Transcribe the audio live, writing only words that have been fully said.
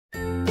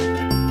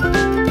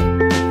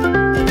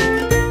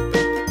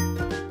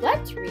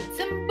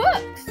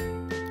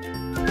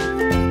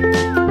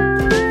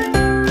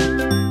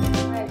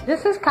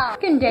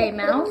Day,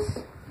 Mouse.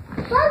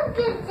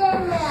 Pumpkin Day,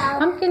 Mouse.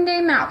 Pumpkin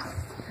Day, Mouse.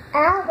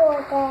 I'll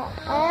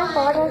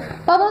hold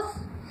it. Bubbles.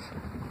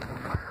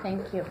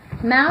 Thank you.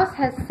 Mouse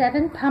has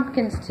 7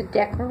 pumpkins to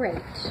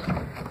decorate.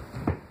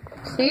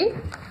 See?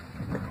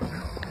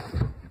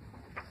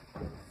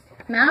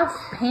 Mouse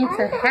paints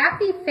a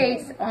happy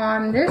face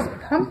on this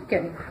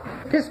pumpkin.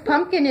 This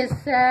pumpkin is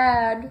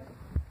sad.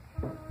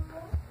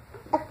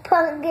 A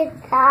pumpkin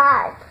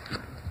sad.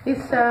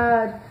 He's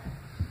sad.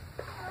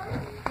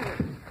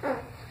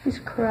 He's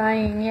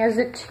crying. He has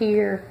a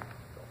tear.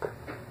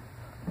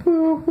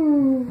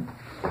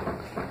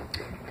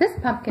 This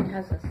pumpkin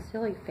has a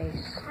silly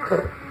face.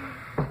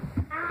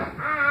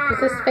 Does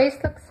his face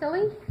look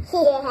silly?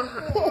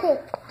 Yeah.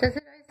 Does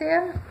it,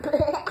 Isaiah? Does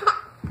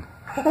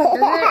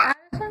it,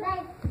 Addison?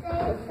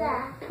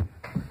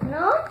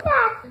 No,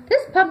 Dad.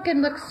 This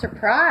pumpkin looks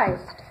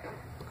surprised.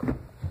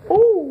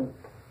 Ooh.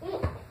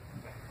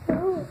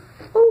 Ooh.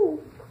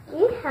 Ooh.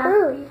 He's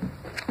happy.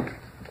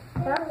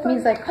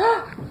 He's like,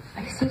 oh,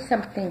 I see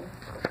something.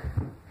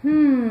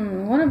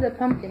 One of the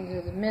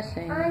pumpkins is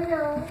missing. I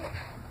know.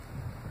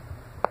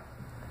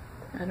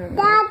 I don't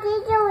know. Daddy,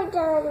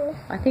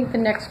 I think the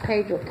next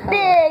page will tell us.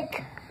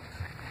 big.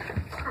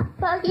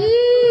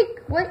 Eek!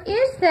 What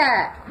is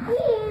that?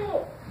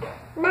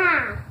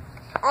 Ma,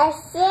 I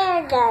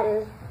scared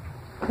them.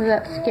 Is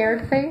that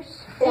scared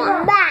face?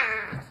 Yeah.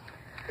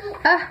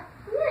 Ah,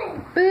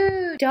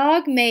 boo!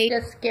 Dog made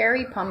a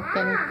scary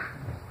pumpkin.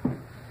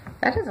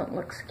 That doesn't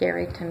look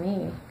scary to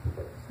me.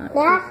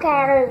 Not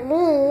to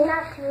me.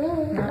 Not to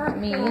me. Not to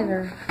me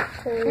either.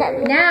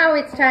 Now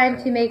it's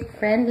time to make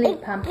friendly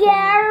pumpkins.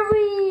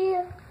 Scary.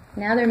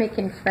 Now they're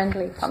making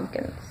friendly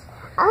pumpkins.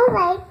 I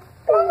like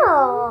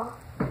little.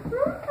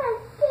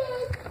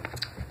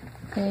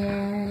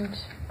 And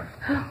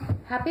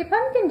happy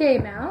Pumpkin Day,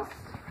 Mouse.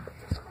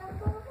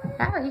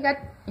 Oh, they got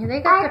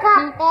baby.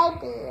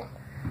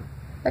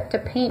 to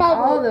paint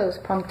all those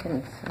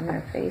pumpkins in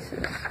their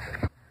faces.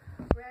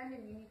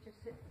 Brandon, you need to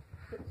sit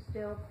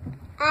still.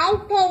 I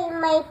paint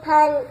my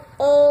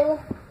pumpkin.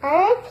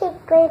 I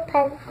paint my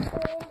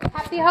pumpkin.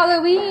 Happy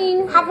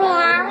Halloween. Happy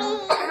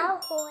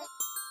Halloween.